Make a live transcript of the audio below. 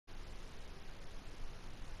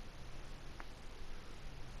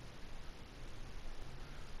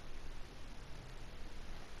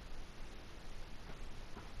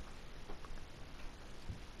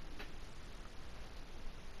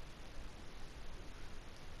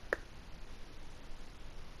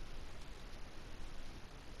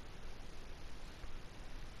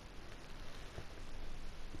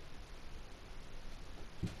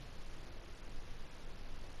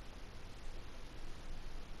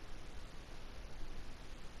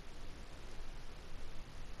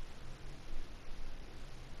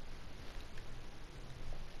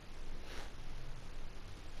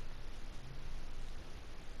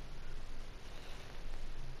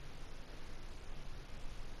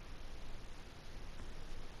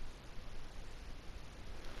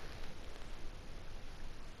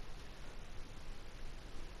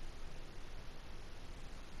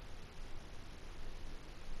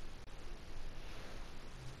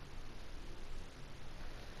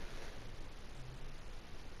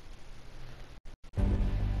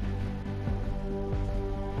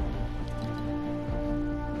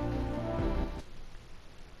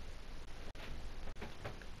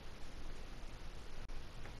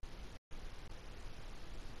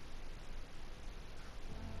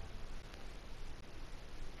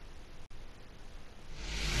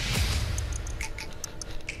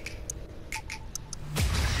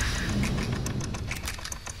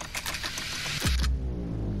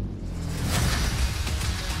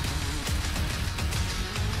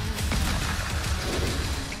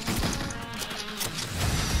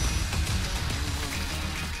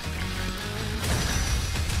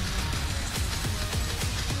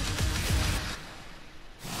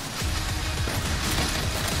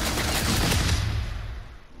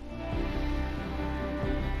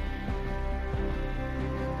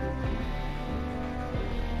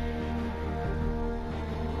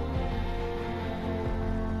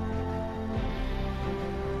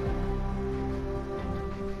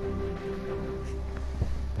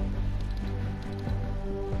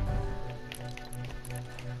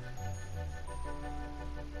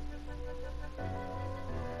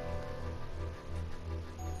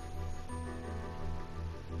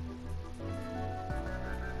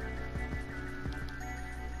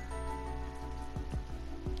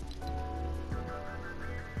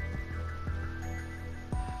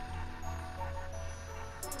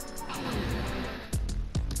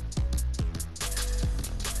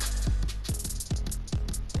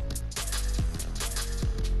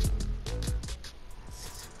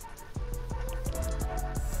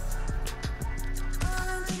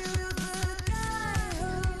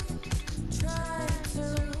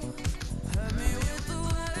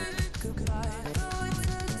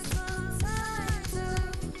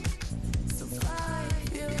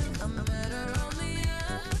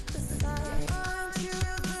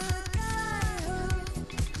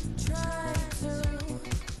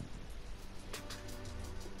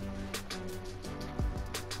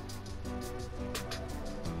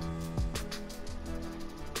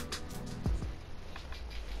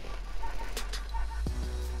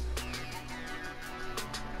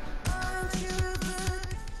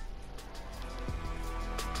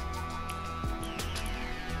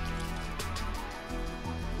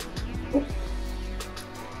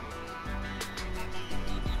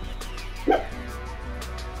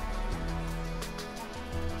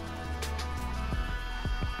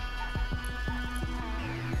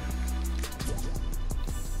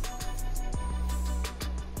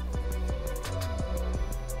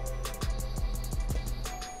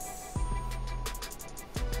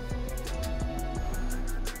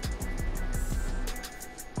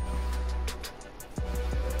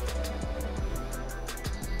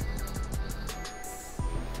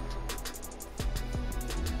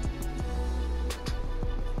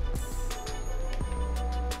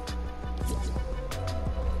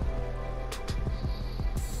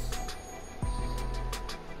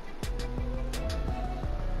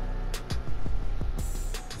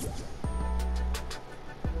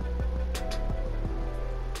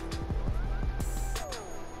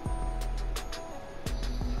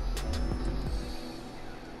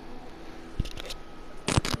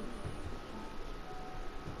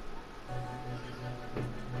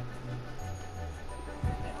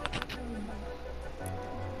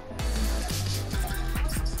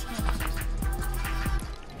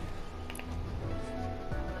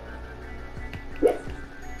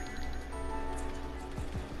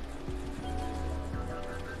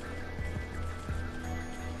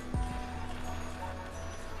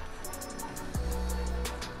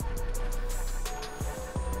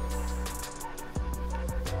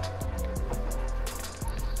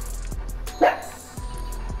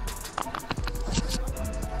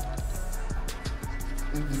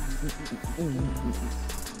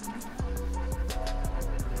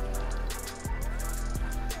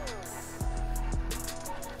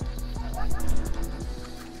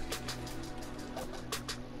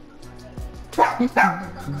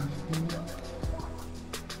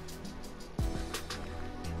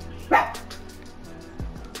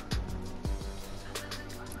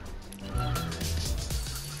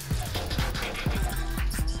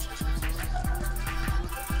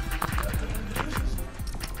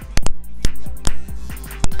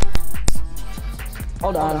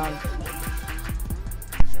Hold on.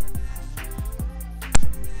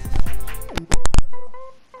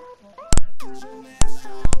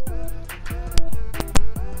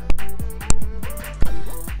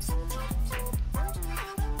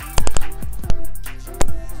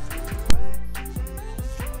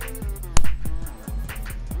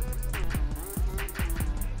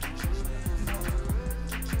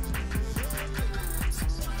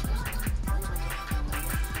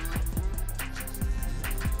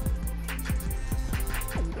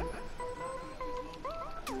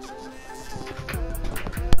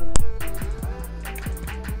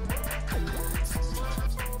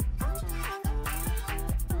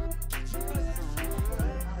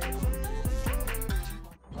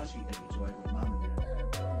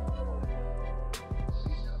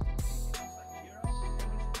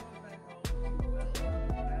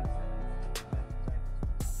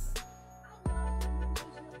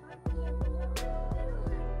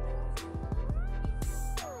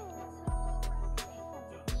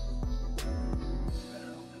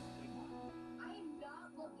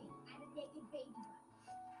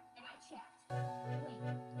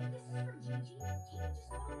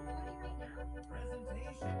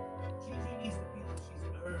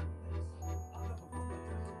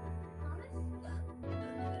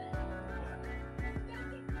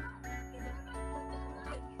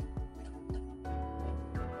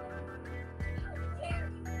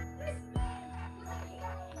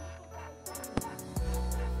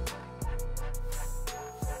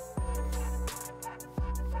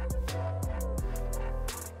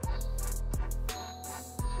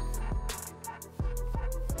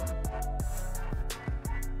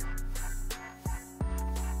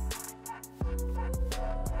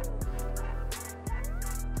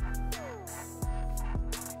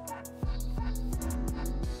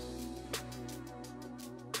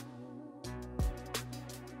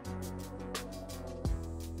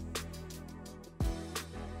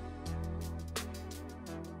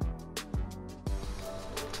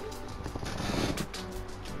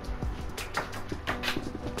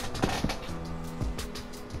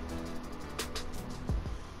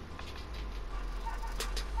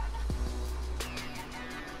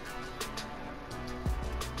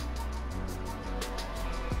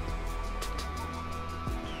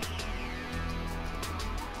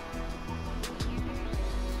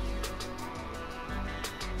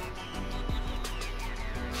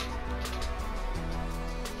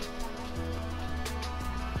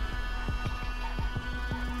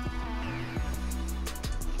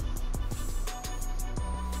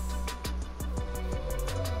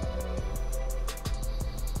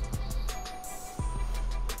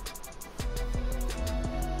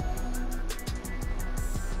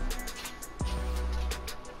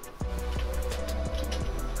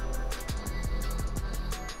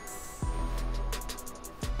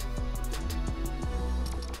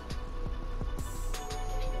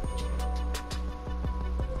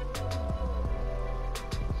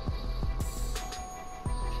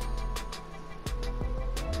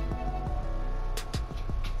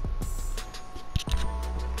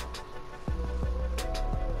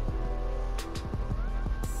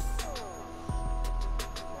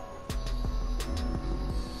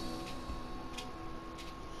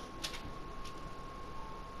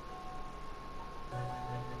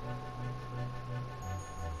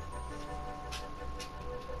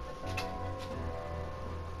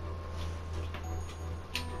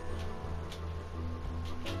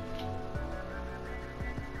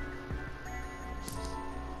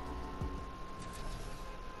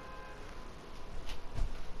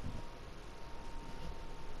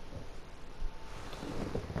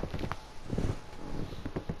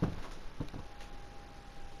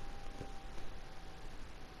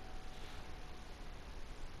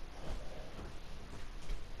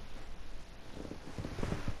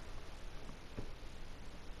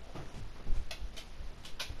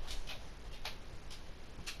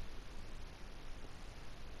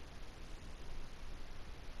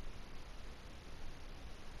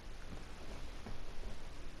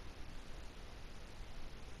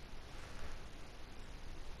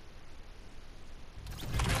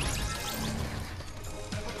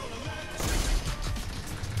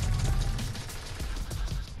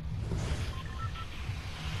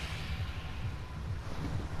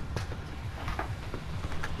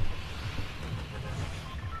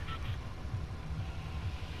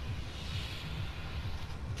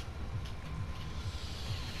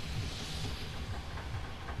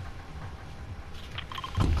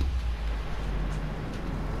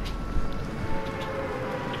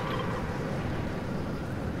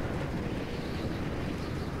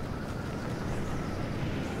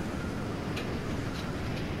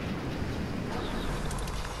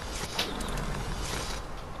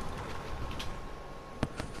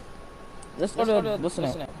 let's go to what's the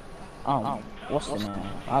name? What's the name?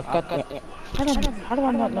 I've got the. How do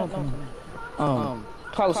I not know them?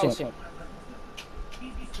 Coliseum.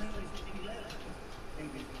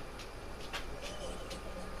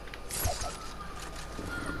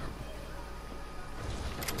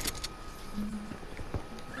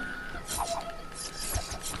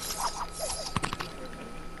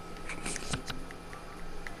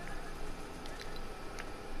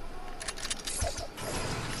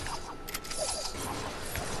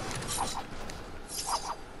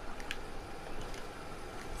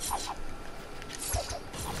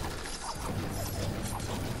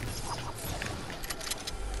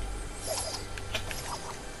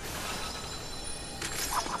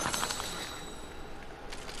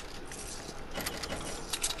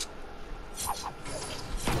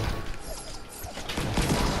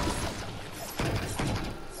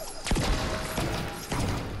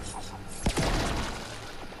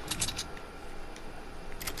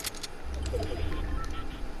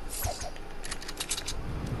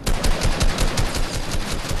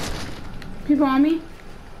 People on me?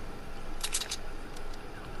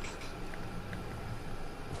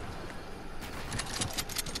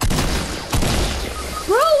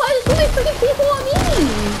 Bro, why is so many freaking people on me?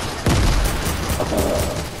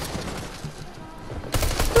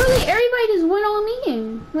 Bro, like everybody just went on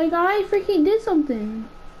me. Like I freaking did something.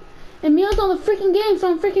 And Mia's on the freaking game, so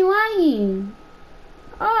I'm freaking lying.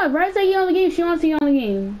 Oh, Brad said you on the game, she wants to get on the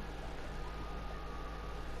game.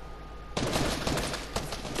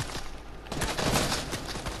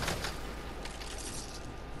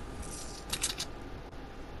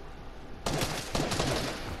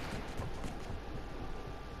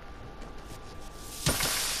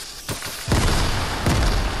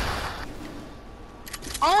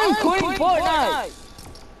 I'm quitting Fortnite!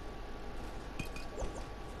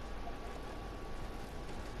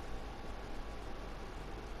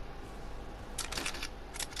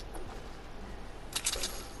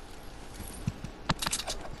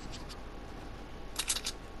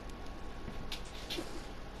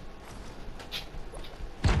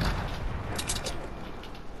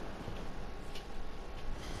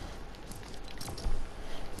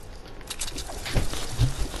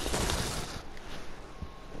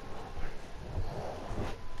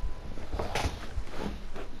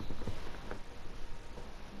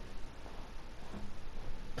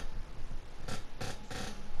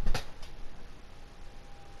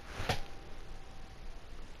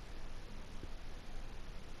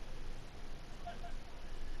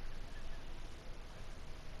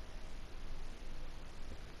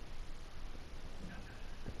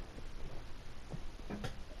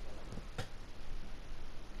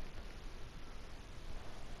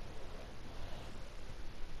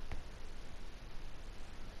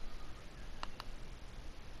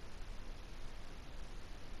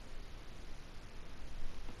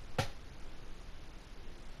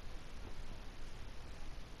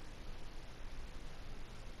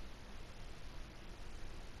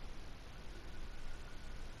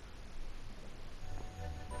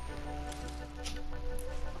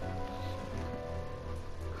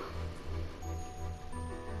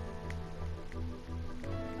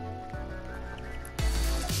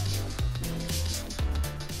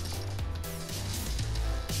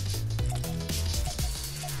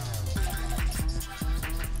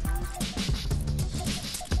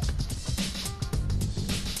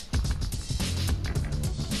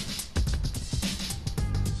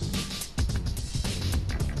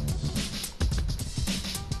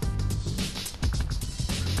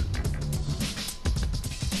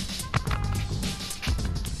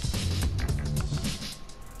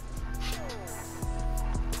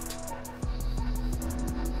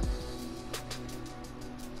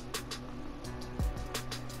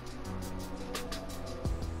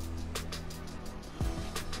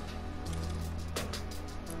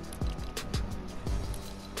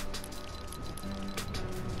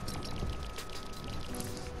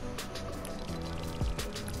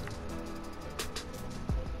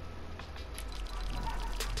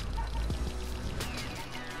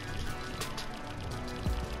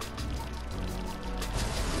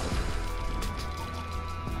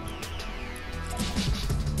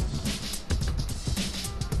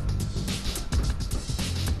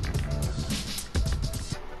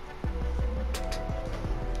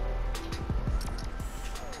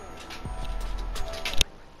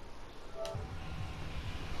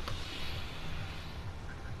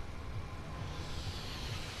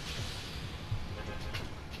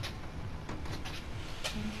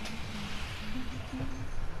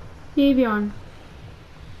 Davion.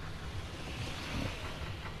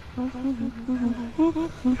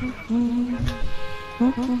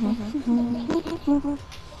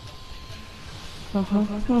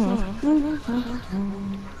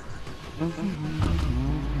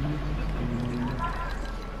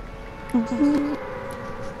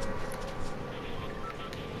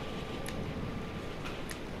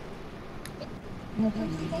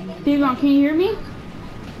 Devon, can you hear me?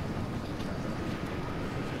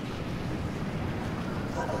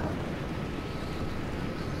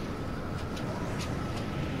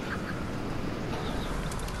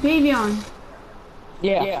 Davion.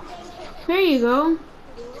 Yeah. There you go.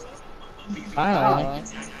 Finally.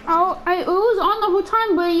 Oh, it was on the whole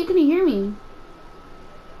time, but you couldn't hear me.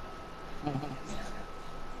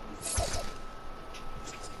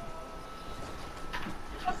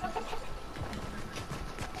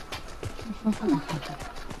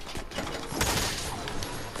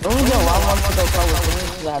 Don't go. I want to go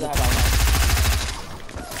with the other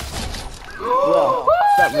Oh,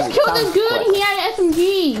 I just killed him good. He had an SMG.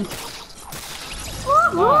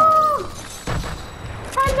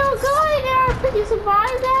 I know good. I freaking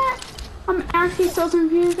survived that. I'm actually so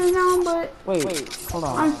confused right now, but wait, hold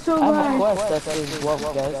on. I'm so I glad. have a quest that says what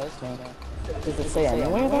guys can. Does it say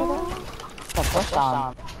anywhere though? The first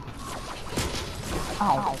time.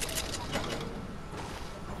 Ow.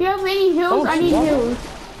 Do you have any hills? I need hills.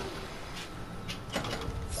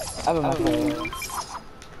 I have a method.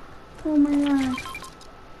 Oh my god.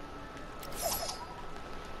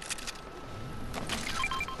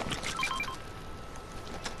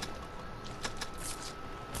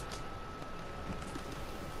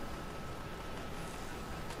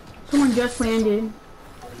 Someone just landed.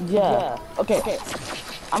 Yeah. Okay.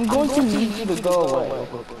 I'm going to need you to go away.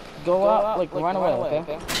 Go out, like run away,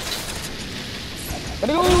 okay?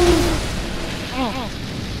 Ready, go!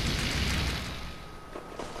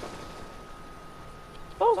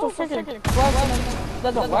 Those are freaking flags.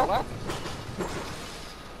 Doesn't work.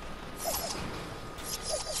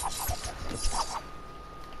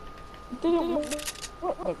 Didn't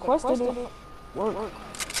work. The quest didn't work.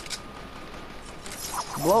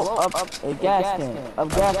 Blow up a gas can. A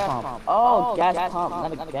gas pump. Oh, gas pump,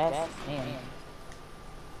 not a gas can.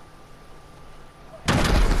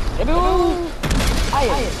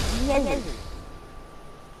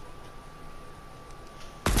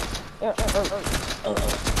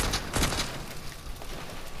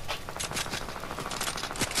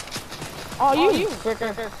 Oh, you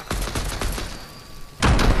fricker.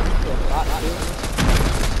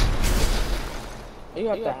 You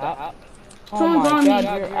got the house. Oh my god,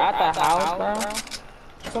 you're at the house, bro?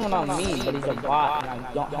 Someone on me, but he's a bot and I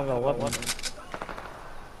don't have a weapon.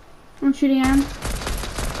 I'm shooting at him.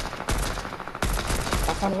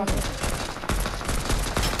 I found a weapon.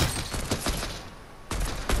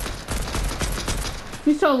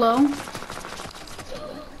 He's so low.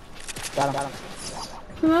 Got him.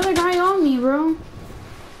 There's another guy on me, bro.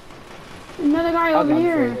 Another guy over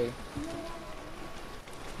here.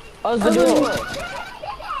 Oh, it's the dude.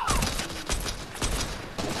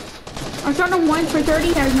 I shot him once for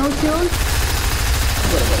 30, has no shield.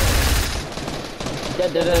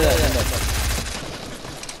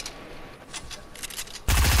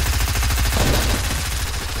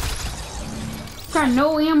 Got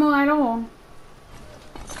no ammo at all.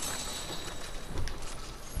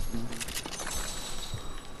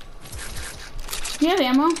 You have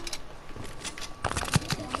ammo?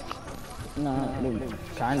 No,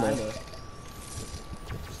 kinda.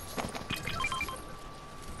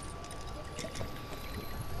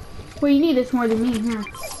 Well, you need this more than me, huh?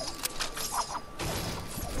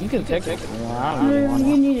 You can take it. I don't really want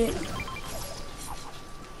You need it.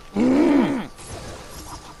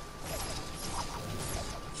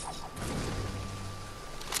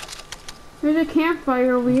 There's a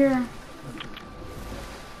campfire over here.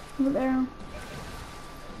 Over there.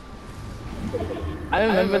 I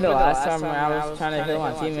remember the last time when I was trying to kill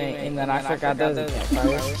my teammate and then I forgot there was a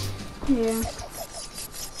campfire. Yeah.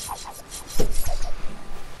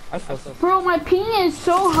 I feel so. Bro, my ping is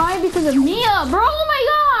so high because of Mia, bro. Oh my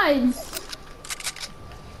god.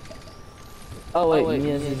 Oh wait,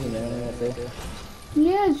 Mia's using the internet too.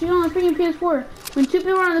 Yeah, she's on the freaking PS4. When two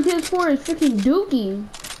people are on the PS4, it's freaking dookie.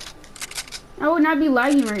 I would not be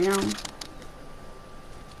lagging right now.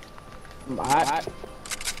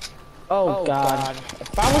 Oh god.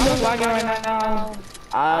 If I was just lagging right now,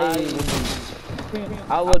 I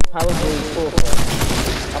would probably pull for it.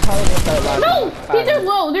 I'm probably gonna start lagging. No! These are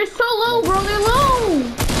low. They're so low, bro. They're low.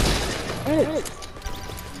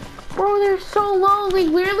 Bro, they're so low. Like,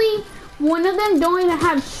 literally, one of them don't even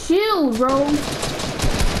have shield, bro.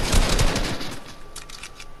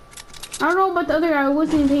 I don't know about the other guy. I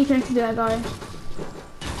wasn't even paying attention to that guy.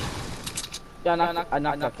 Yeah, I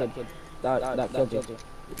knocked that kid. That killed you.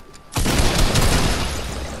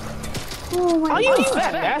 Oh my god. You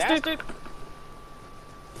fat bastard!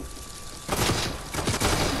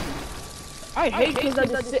 I hate kids that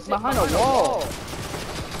just sit behind a wall.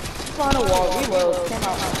 Behind a wall, reload, came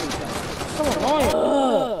out. So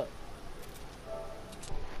annoying.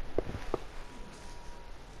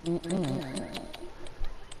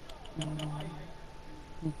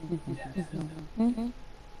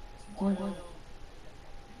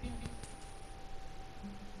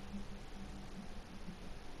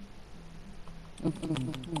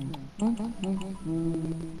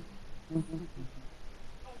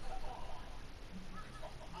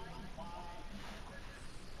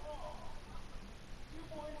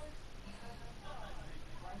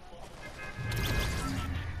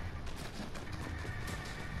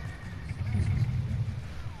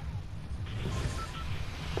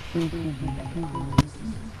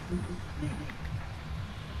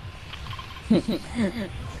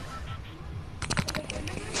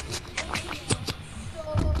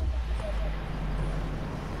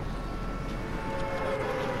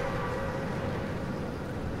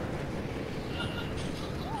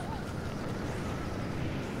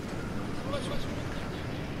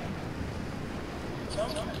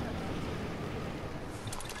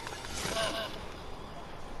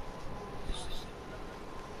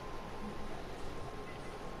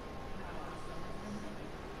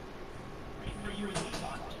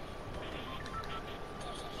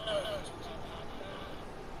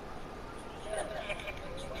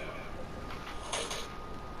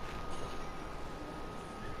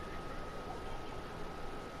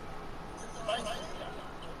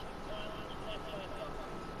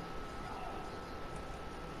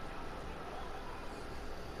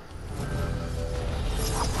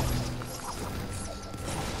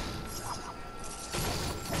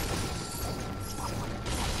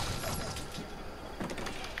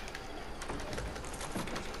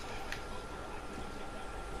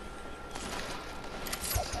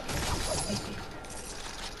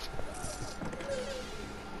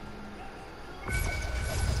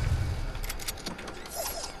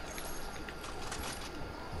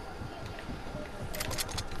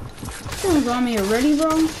 Someone's on me already, bro.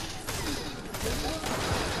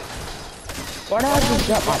 Why did I just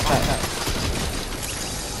drop my pet?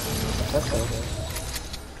 That's good.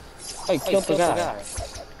 Oh, you killed the guy.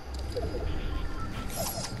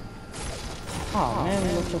 Oh man,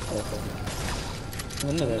 look at this.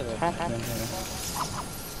 Another attachment here.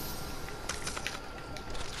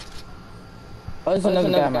 Oh, there's another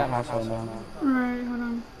guy in my house right now. Alright, hold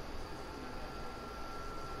on.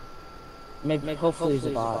 Maybe, hopefully he's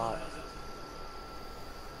a bot.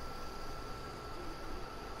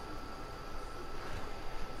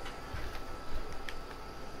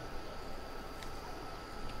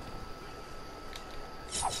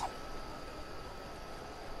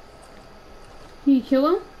 Can you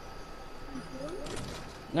kill him?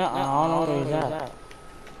 No, I don't know where he's at.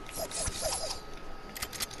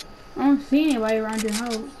 I don't see anybody around your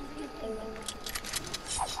house.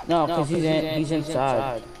 No, because he's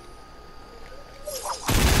inside.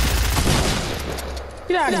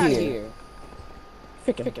 Get out of here!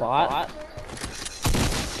 Freaking bot.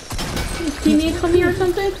 Do you need to come here or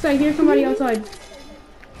something? Because I hear somebody outside.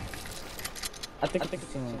 I think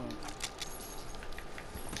it's him.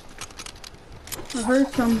 I heard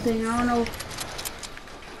something. I don't know.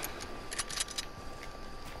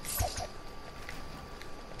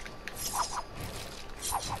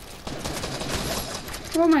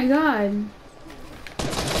 Oh my god.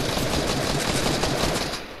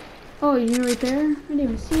 Oh, you right there? I didn't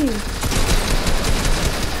even see you.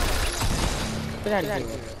 Get out of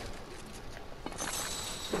here.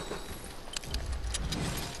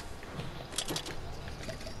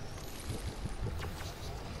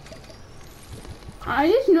 I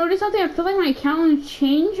just noticed something. I feel like my account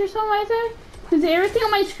changed or something like that. Because everything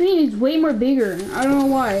on my screen is way more bigger. I don't know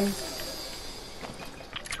why.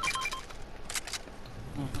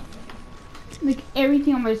 Like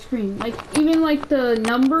everything on my screen. Like even like the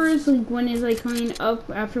numbers, like when it's like coming up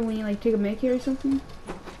after when you like take a Mickey or something.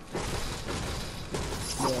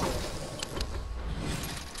 Yeah.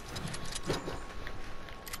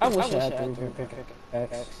 I wish I had to pick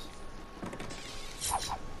X.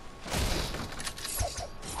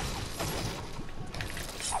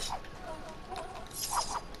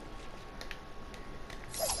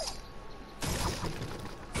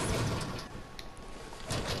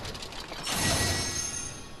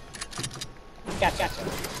 Gotcha.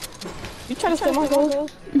 You trying to steal my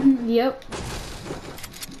gold? Yep.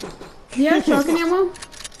 Yeah, shotgun ammo.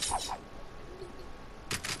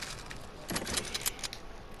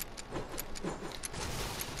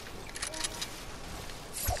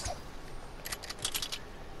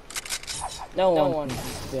 No one can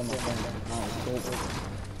steal my phone.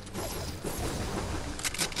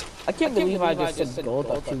 I can't believe I just said gold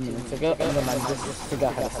like 2 minutes ago, and then I just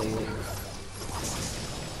forgot how to say it.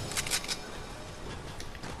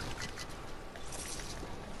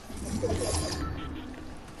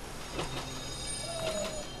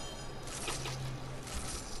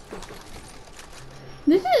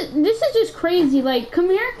 This is just crazy. Like, come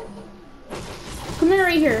here. Come here,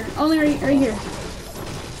 right here. Only right here.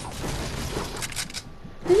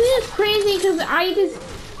 This is just crazy because I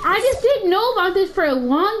just didn't know about this for the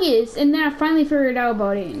longest, and then I finally figured out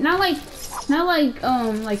about it. Not like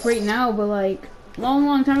right now, but like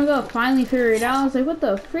long time ago, I finally figured it out. I was like, what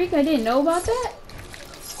the freak? I didn't know about that.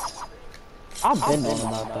 I've been knowing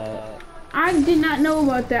about that. I did not know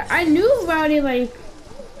about that. I knew about it like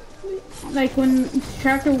when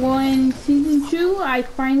chapter 1, season 2, I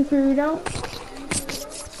finally figured it out.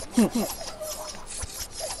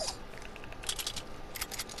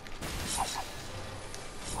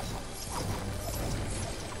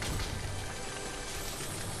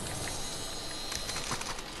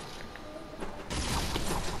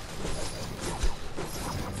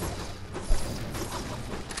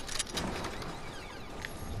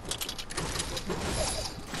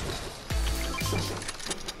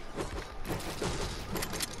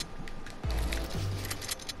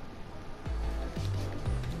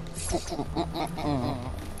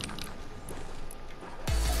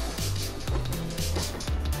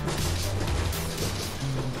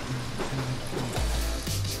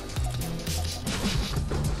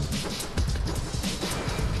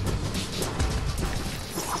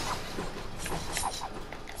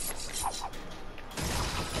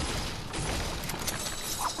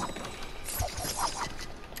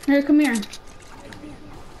 Here, come here.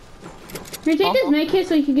 Here, take this med kit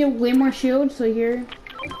so you can get way more shields. So here,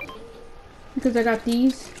 because I got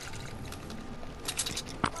these.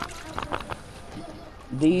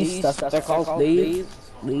 These, that's what they're called. These.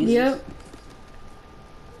 Yep.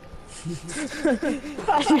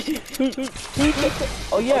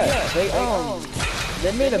 Oh yeah,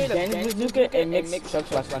 they made a band bazooka and mixed chuck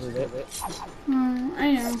blasters with it.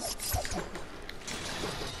 I know.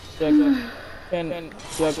 Chuck cannon,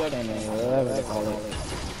 whatever they call it.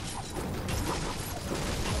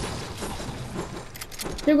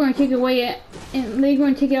 They're going to take it away and they're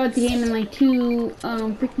going to take it out the game in like 2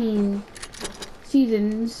 freaking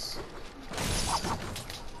seasons.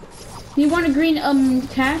 Do you want a green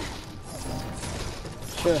tack?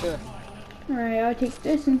 Sure. Alright, I'll take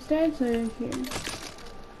this instead. So here.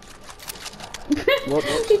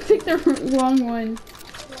 He picked the wrong one.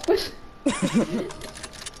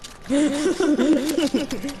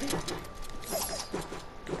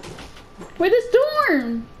 Where's the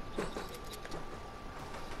storm?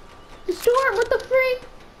 The storm, what the freak?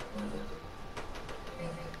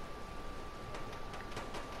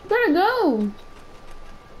 Gotta go.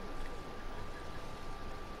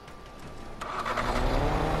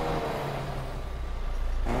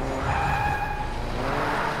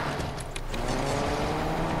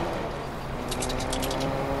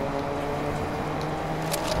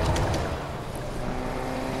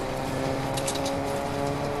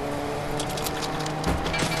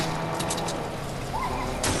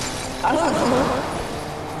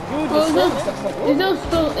 Is those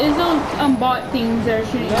bot things that are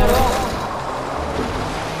shooting at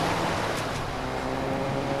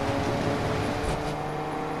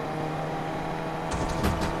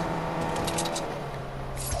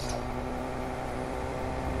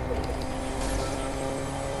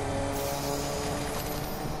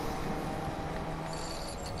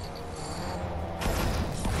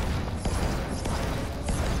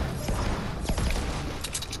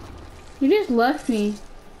You just left me.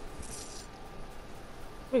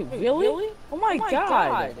 Wait, really? Oh my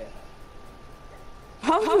god!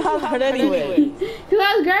 How did you have that anyway? Because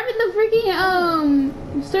I was grabbing the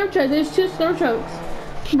freaking storm truck. There's 2 storm trucks,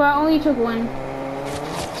 but I only took one.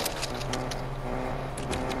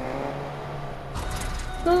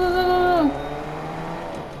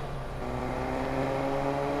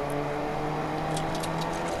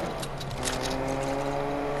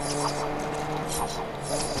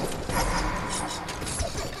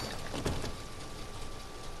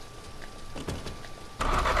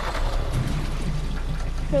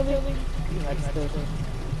 Go, go, go, go, go.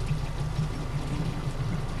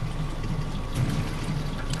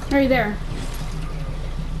 Are you there?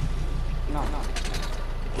 No.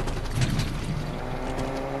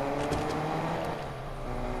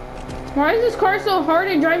 Why is this car so hard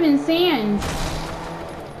to drive in sand?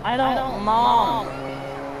 I don't know.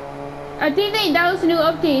 I think that was a new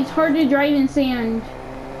update. It's hard to drive in sand.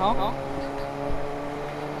 Huh?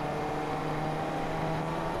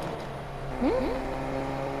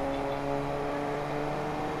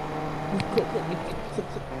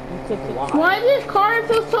 Why does this car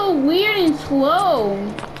feel so weird and slow?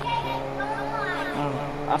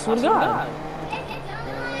 I swear to God.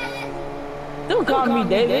 Don't call me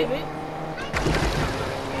David.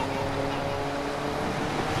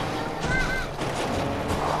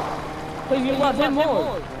 Please, you want him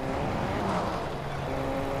more.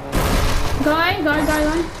 Guy.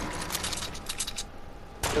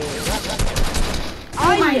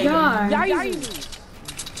 Oh my God. I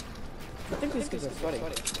think these kids are sweating.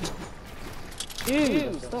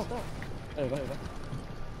 Dude, stop. There you go.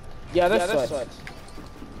 Yeah, that's sweat.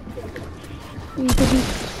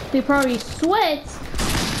 They probably sweat.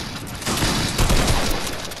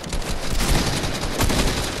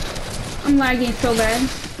 I'm lagging so bad.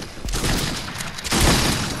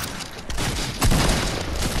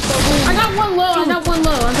 I got one low.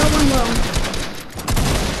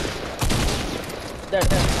 There.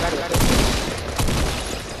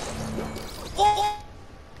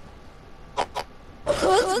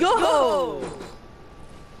 Let's go!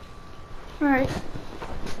 Alright.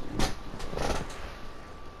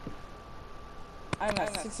 I'm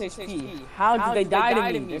at 6 HP. How did they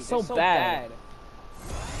die to me? They're so bad.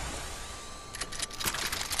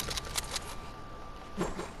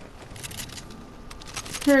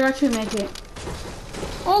 Here, I got you to make it.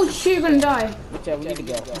 Oh shit, you're gonna die. Yeah, we need to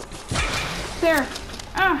go. There.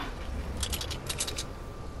 Ah.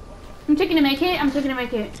 I'm taking to make it.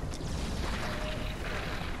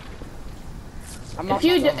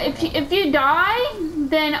 If you die,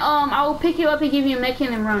 then I will pick you up and give you a mech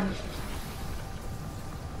and run.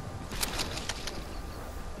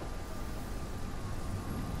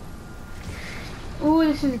 Ooh,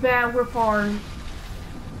 this is bad. We're far.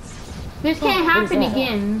 This can't happen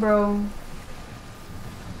again, bro.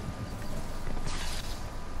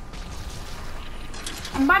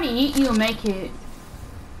 I'm about to eat you and make it.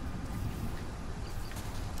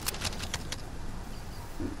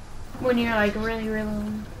 When you're like really low.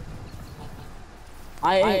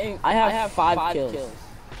 I have 5 kills.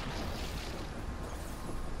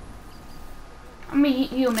 I'm gonna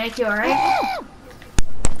eat you and make it, alright?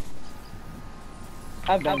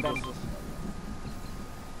 I've done this.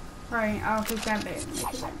 Alright, I'll take that bit.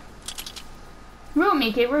 We'll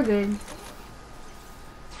make it, we're good.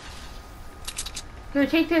 Go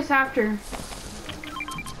take this after.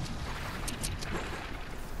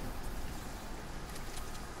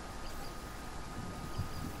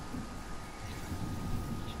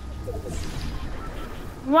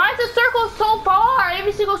 Why is the circle so far?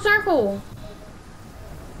 Every single circle.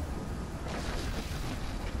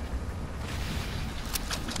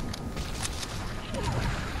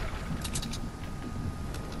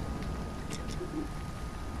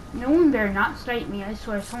 No one better not sight me. I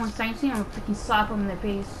swear, if someone sights me, I'm gonna freaking slap them in the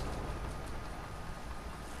face.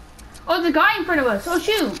 Oh, there's a guy in front of us. Oh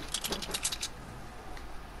shoot!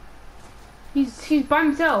 He's by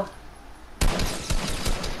himself.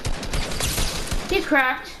 He's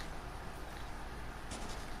cracked.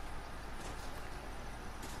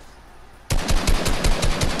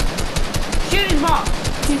 Shoot his box.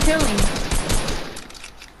 He's killing.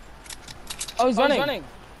 Oh, he's running.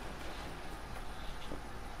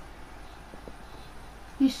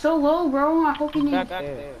 He's so low, bro. I hope he needs. Back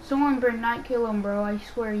there. Someone better not kill him, bro. I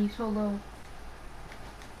swear, he's so low.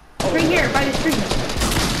 Right here, by the tree.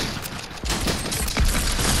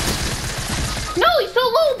 No, he's so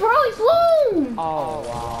low, bro. He's low. Oh,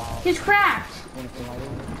 wow. He's cracked.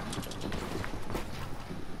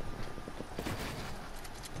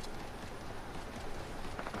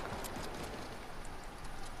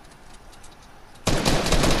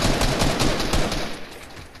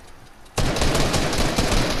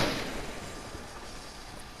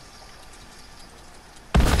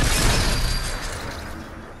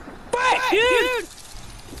 Dude!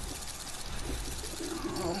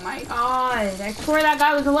 Oh my god. I swear that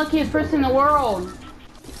guy was the luckiest person in the world.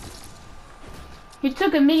 He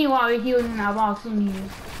took a mini while he was in that box, didn't he?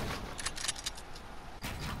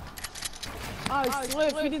 I swear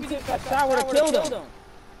if he didn't take that shot, I would have killed him.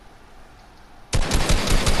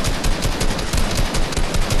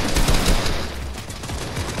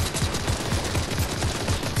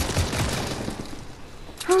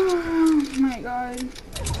 Oh my god.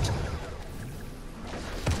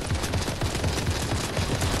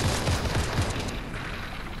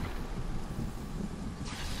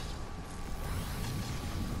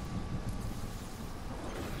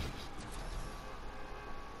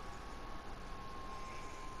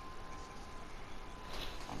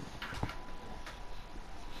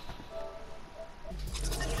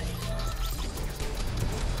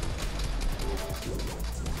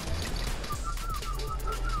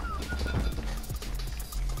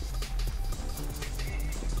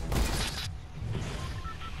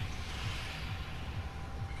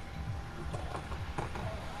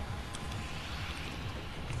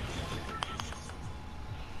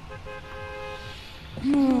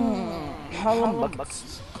 How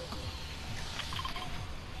bucks?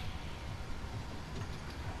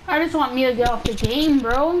 I just want me to get off the game,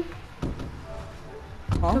 bro.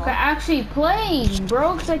 Huh? So I can actually play,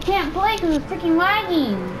 bro, because I can't play because it's freaking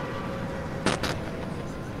lagging.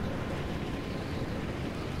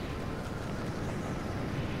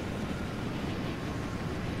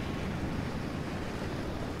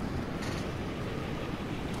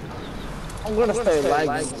 I'm gonna stay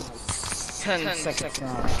lagging 10 seconds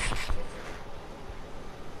now.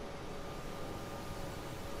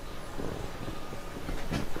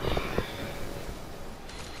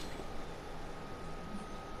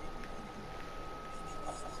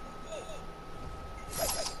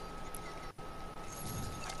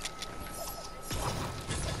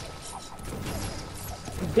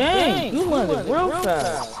 Dang, you landed real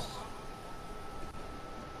fast.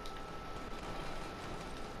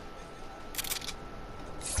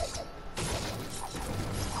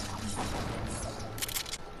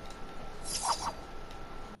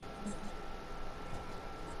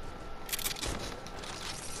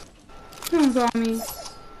 Someone's on me.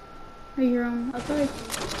 I hear him outside.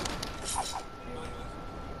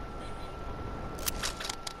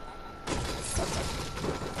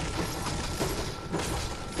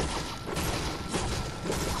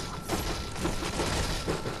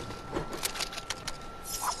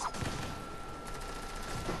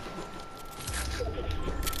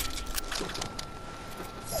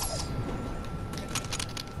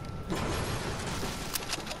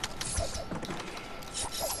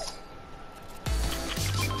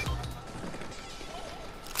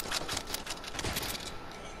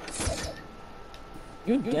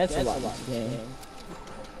 You dance a lot, man.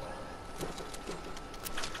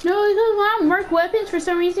 No, because when I mark weapons, for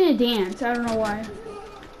some reason it dance. I don't know why.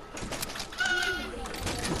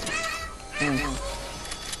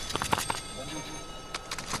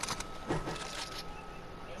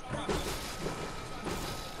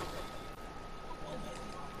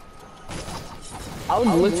 I was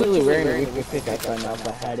literally wearing a weekly pickaxe right now if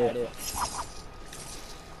I had it.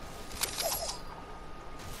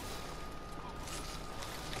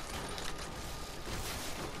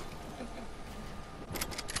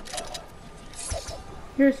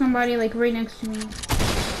 Here's somebody like right next to me.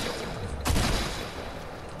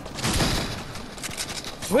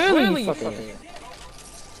 Really? Fucking.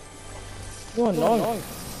 You're annoying.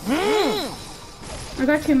 I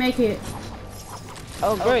got you, make it.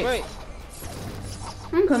 Oh, great.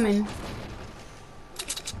 I'm coming.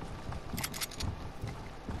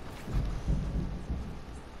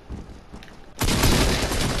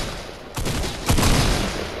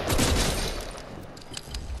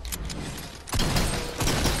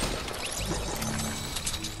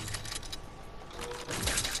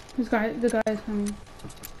 The guy is coming.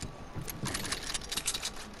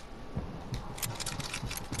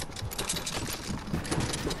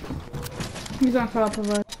 He's on top of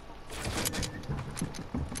us.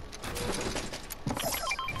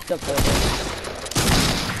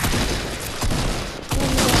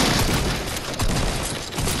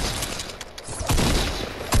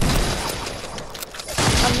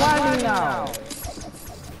 I'm landing now.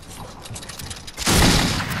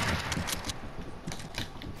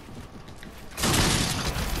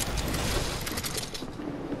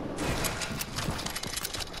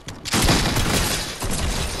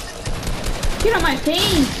 Get on my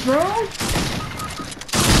face, bro!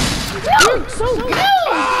 You're so good!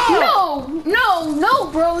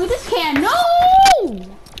 No, bro! You just can't, no!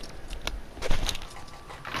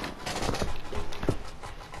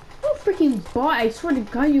 You freaking bot, I swear to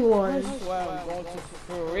God you are. I swear I'm going to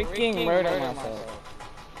freaking murder myself.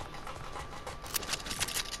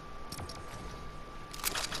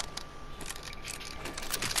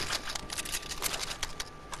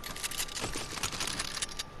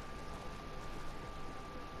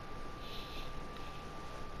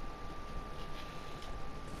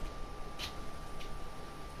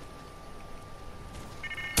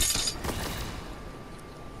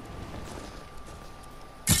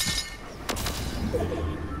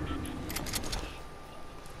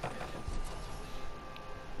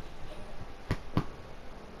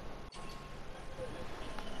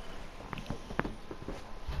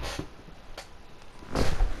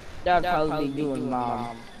 That'd probably be you and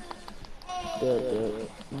Mom. Good.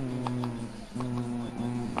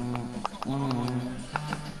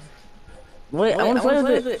 Wait, I want to play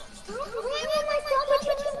with it.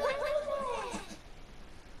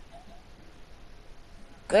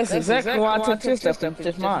 That's exactly why I took your stuff and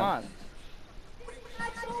just mine.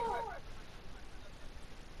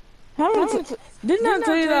 Didn't I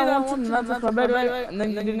tell you that I wanted not to my bed, right? And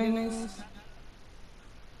then you didn't.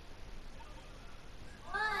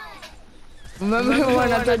 Remember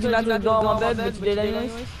when I told you not to go on my bed, but you did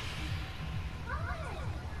anyways?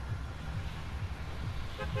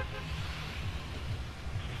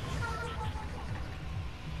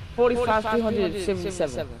 45,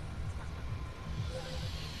 377.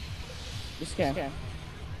 Just scan.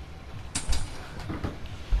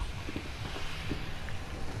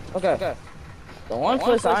 Okay. The one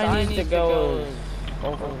place I need to go is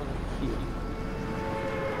over here.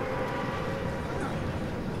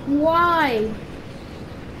 Why?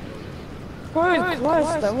 First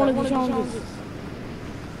quest, I want to do challenges.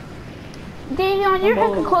 Davion, you're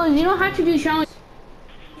heckin' close. You don't have to do challenges.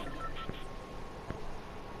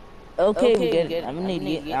 Okay, we get it. I'm an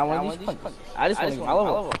idiot. I want these points. I just want to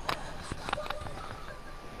follow up.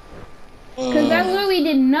 Cause I literally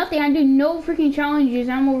did nothing. I do no freaking challenges.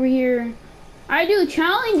 I'm over here. I do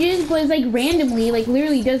challenges, but it's like randomly. Like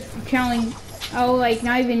literally does challenge. Oh, like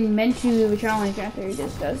not even meant to do a challenge after he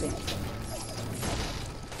just does it.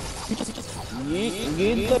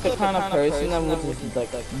 You're like the kind of person that would just like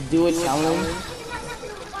do a challenge.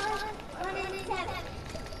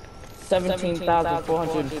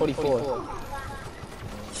 17,444.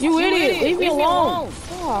 You idiot! Leave me alone!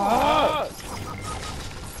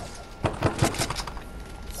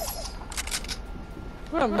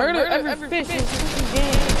 We're gonna murder every fish in this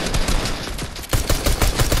game.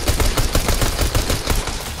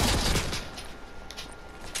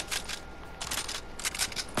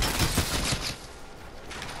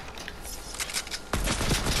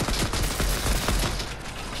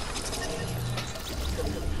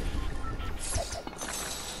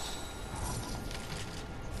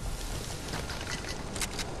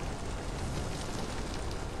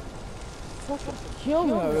 Kill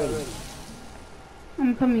me already.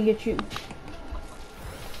 I'm coming to get you.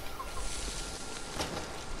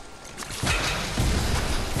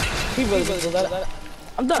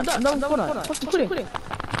 I'm done. Fucking quitting.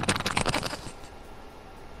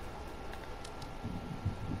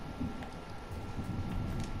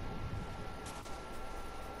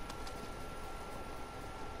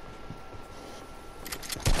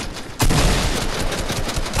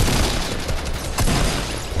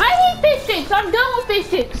 I'm done with fish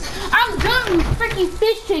sticks. I'm done with freaking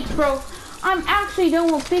fish sticks, bro. I'm actually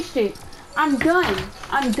done with fish sticks. I'm done.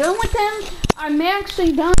 I'm done with them. I'm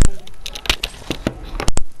actually done.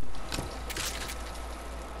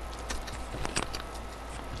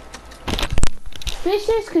 Fish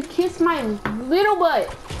sticks could kiss my little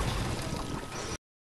butt.